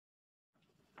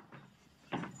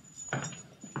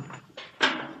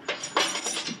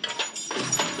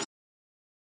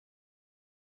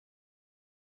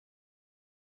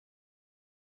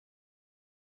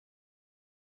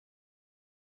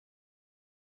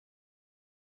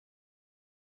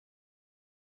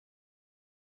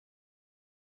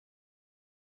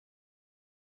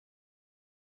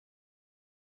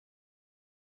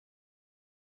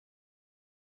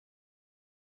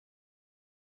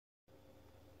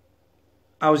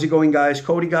How's it going, guys?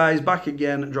 Cody, guys, back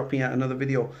again, dropping out another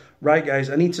video. Right,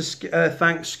 guys, I need to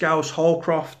thank Scouse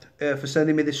Hallcroft for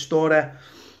sending me this story.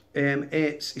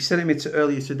 He sent it me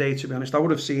earlier today, to be honest. I would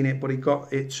have seen it, but he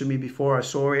got it to me before I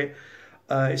saw it.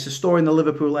 It's a story in the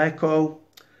Liverpool Echo.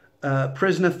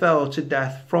 Prisoner fell to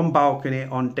death from balcony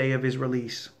on day of his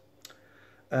release.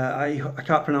 I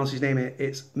can't pronounce his name.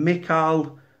 It's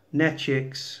Michal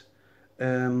Netyks.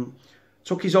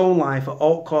 Took his own life at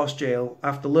Altcourse jail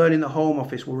after learning the Home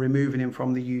Office were removing him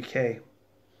from the UK.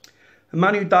 A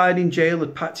man who died in jail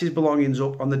had packed his belongings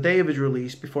up on the day of his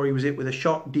release before he was hit with a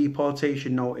shock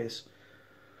deportation notice.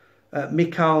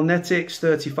 Michal Netyks,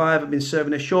 35, had been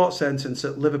serving a short sentence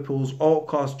at Liverpool's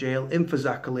Altcourse jail in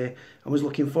tragically and was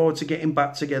looking forward to getting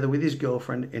back together with his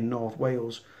girlfriend in North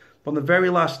Wales. But on the very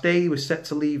last day he was set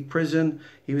to leave prison,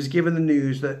 he was given the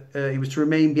news that he was to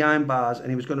remain behind bars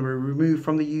and he was going to be removed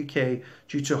from the UK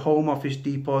due to Home Office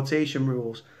deportation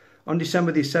rules. On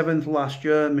December the 7th last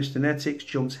year, Mr Netyks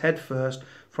jumped headfirst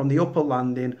from the upper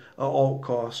landing at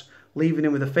Altcourse, leaving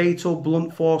him with a fatal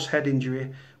blunt force head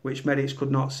injury which medics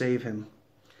could not save him.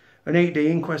 An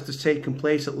 8-day inquest has taken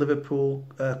place at Liverpool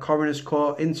Coroner's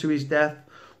Court into his death,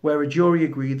 where a jury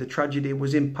agreed the tragedy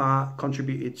was in part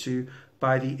contributed to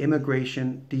by the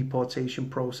immigration deportation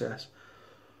process.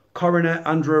 Coroner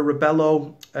Andre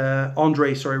Rebello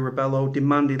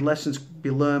demanded lessons be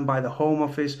learned by the Home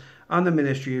Office and the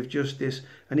Ministry of Justice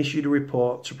and issued a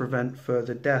report to prevent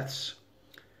further deaths.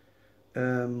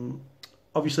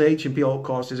 Obviously, HMP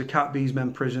Altcourse is a Cat B's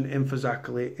men prison in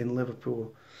tragically in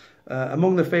Liverpool.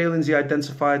 Among the failings he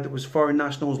identified that was foreign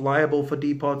nationals liable for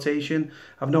deportation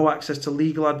have no access to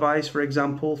legal advice, for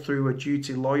example, through a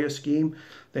duty lawyer scheme.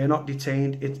 They are not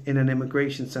detained in an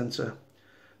immigration centre.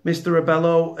 Mr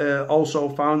Rebello also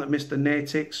found that Mr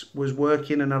Netyks was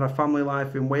working and had a family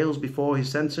life in Wales before his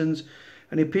sentence,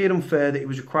 and it appeared unfair that he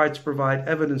was required to provide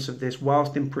evidence of this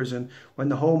whilst in prison when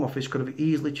the Home Office could have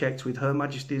easily checked with Her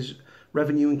Majesty's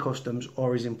Revenue and Customs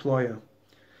or his employer.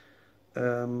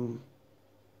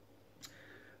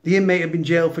 The inmate had been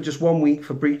jailed for just 1 week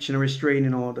for breaching a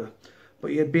restraining order, but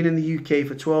he had been in the UK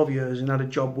for 12 years and had a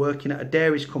job working at a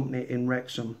dairies company in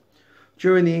Wrexham.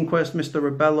 During the inquest, Mr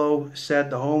Rebello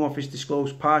said the Home Office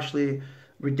disclosed partially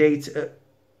redacted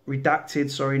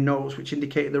notes which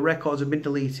indicated the records had been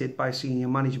deleted by senior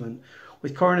management.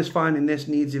 With coroners finding this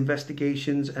needs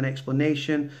investigations and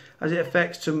explanation as it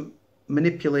affects to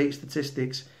manipulate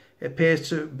statistics, it appears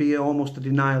to be almost a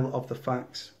denial of the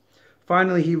facts.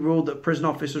 Finally, he ruled that prison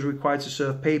officers required to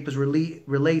serve papers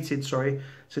related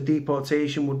to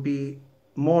deportation would be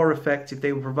more effective if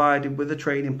they were provided with a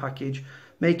training package,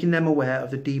 making them aware of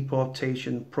the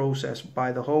deportation process by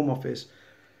the Home Office.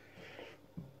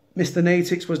 Mr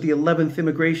Netyks was the 11th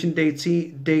immigration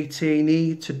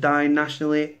detainee to die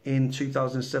nationally in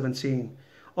 2017.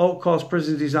 Altcourse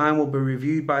prison's design will be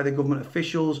reviewed by the government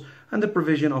officials and the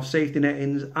provision of safety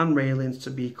nettings and railings to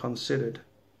be considered.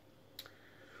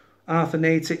 Arthur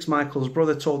Netyks, Michael's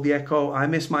brother, told the Echo, "I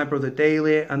miss my brother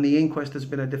daily and the inquest has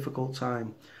been a difficult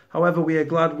time. However, we are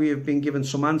glad we have been given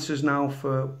some answers now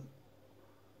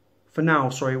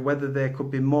whether there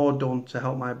could be more done to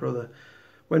help my brother.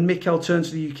 When Michal turned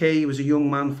to the UK, he was a young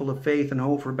man full of faith and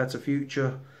hope for a better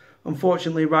future.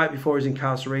 Unfortunately, right before his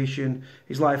incarceration,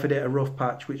 his life had hit a rough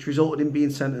patch, which resulted in being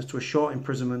sentenced to a short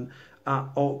imprisonment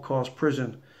at Altcourse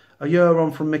prison. A year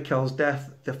on from Michal's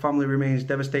death, the family remains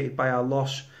devastated by our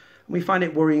loss. We find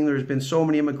it worrying there has been so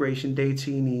many immigration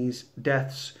detainees'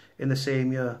 deaths in the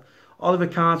same year." Oliver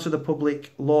Carter, the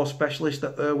public law specialist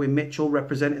at Irwin Mitchell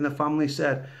representing the family,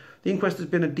 said, "The inquest has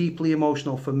been deeply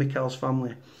emotional for Michal's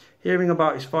family. Hearing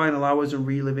about his final hours and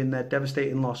reliving their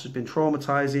devastating loss has been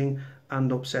traumatising and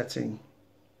upsetting."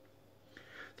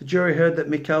 The jury heard that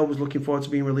Michal was looking forward to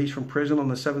being released from prison on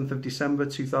the 7th of December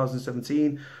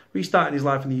 2017, restarting his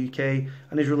life in the UK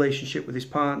and his relationship with his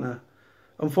partner.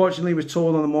 Unfortunately, he was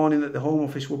told on the morning that the Home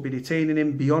Office would be detaining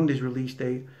him beyond his release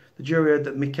date. The jury heard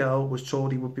that Michal was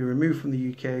told he would be removed from the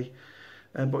UK,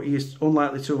 but he is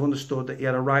unlikely to have understood that he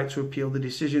had a right to appeal the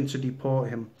decision to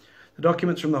deport him. The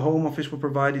documents from the Home Office were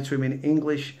provided to him in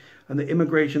English, and the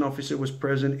immigration officer was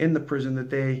present in the prison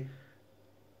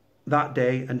that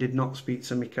day and did not speak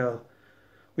to Michal.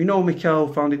 We know Michal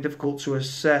found it difficult to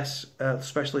assess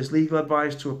specialist legal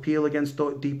advice to appeal against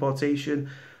deportation,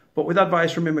 but with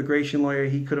advice from an immigration lawyer,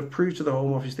 he could have proved to the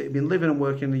Home Office that he'd been living and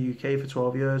working in the UK for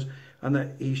 12 years and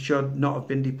that he should not have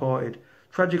been deported.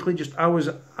 Tragically, just hours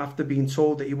after being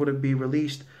told that he would be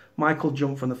released, Michal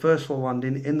jumped from the first floor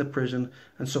landing in the prison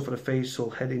and suffered a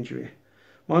fatal head injury.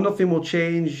 While nothing will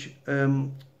change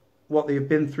what they have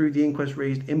been through, the inquest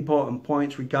raised important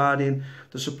points regarding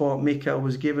the support Michal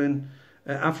was given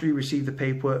after he received the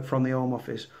paperwork from the Home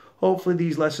Office. Hopefully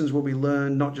these lessons will be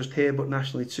learned not just here but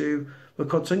nationally too. We'll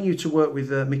continue to work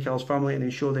with Michal's family and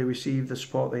ensure they receive the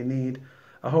support they need.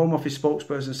 A Home Office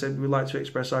spokesperson said, "We'd like to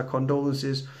express our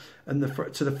condolences and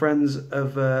to the friends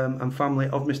of and family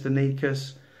of Mr.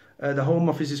 Netyks. The Home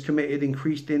Office is committed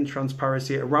increased in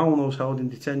transparency around those held in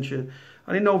detention,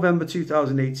 and in November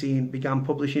 2018 began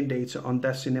publishing data on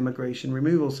deaths in immigration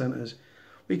removal centres.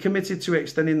 We committed to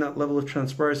extending that level of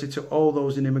transparency to all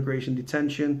those in immigration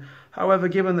detention. However,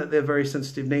 given that the very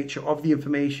sensitive nature of the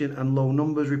information and low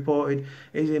numbers reported,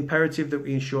 it is imperative that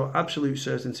we ensure absolute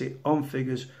certainty on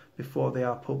figures before they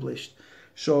are published."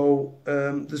 So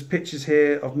there's pictures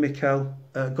here of Michal.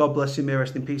 God bless him, may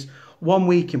rest in peace. 1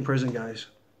 week in prison, guys.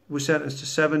 Was sentenced to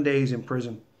 7 days in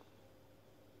prison.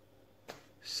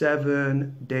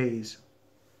 7 days.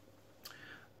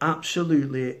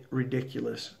 Absolutely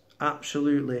ridiculous.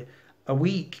 Absolutely. A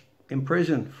week in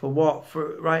prison for what?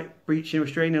 For breaching a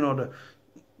restraining order.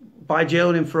 By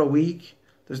jailing him for a week,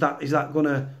 is that going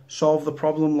to solve the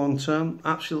problem long term?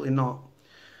 Absolutely not.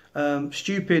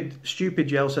 Stupid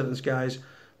jail sentence, guys.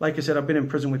 Like I said, I've been in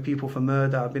prison with people for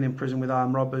murder. I've been in prison with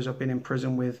armed robbers. I've been in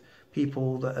prison with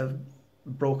people that have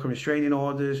broken restraining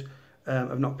orders,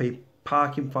 have not paid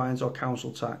parking fines or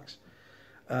council tax.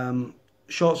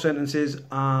 Short sentences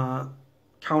are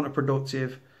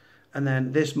counterproductive. And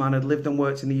then this man had lived and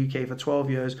worked in the UK for 12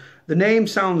 years. The name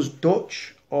sounds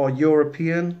Dutch or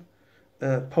European,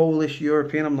 Polish,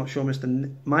 European. I'm not sure.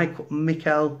 Mr.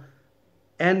 Michal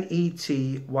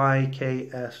Netyks,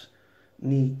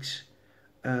 Neeks,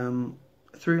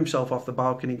 threw himself off the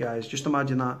balcony, guys. Just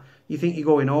imagine that. You think you're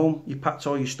going home, you packed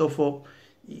all your stuff up,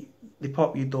 they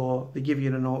pop your door, they give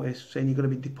you a notice saying you're going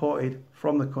to be deported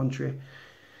from the country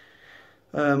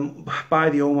by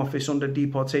the Home Office under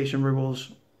deportation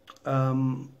rules.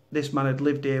 This man had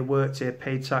lived here, worked here,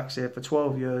 paid tax here for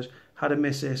 12 years, had a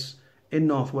missus in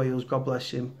North Wales, God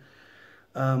bless him.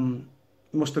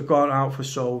 Must have gone out for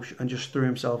Soch and just threw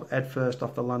himself head first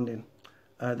off the landing.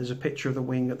 There's a picture of the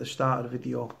wing at the start of the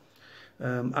video.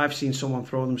 I've seen someone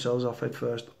throw themselves off head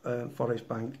first, Forest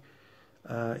Bank.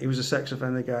 He was a sex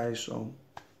offender, guys, so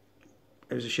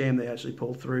it was a shame they actually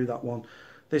pulled through that one.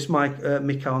 This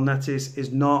Michal Netyks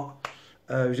is not,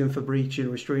 he was in for breaching a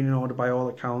restraining order by all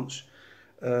accounts.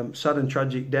 Sad and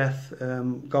tragic death.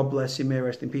 God bless him, may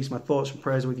rest in peace. My thoughts and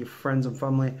prayers are with your friends and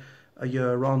family a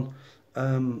year on.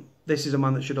 This is a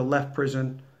man that should have left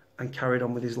prison and carried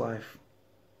on with his life.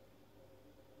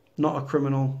 Not a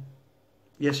criminal.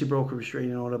 Yes, he broke a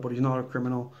restraining order, but he's not a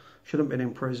criminal. Shouldn't have been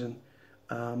in prison.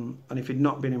 And if he'd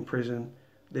not been in prison,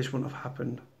 this wouldn't have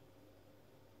happened.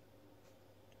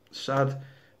 Sad,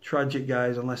 tragic,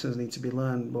 guys, and lessons need to be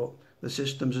learned, but the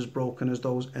system's as broken as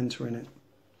those entering it.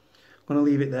 I'm going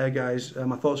to leave it there, guys.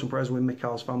 My thoughts and prayers with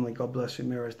Michal's family. God bless him,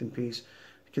 may rest in peace.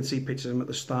 You can see pictures of him at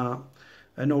the start.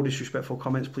 No disrespectful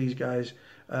comments, please, guys.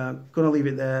 Going to leave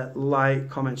it there. Like,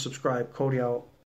 comment, subscribe. Cody out.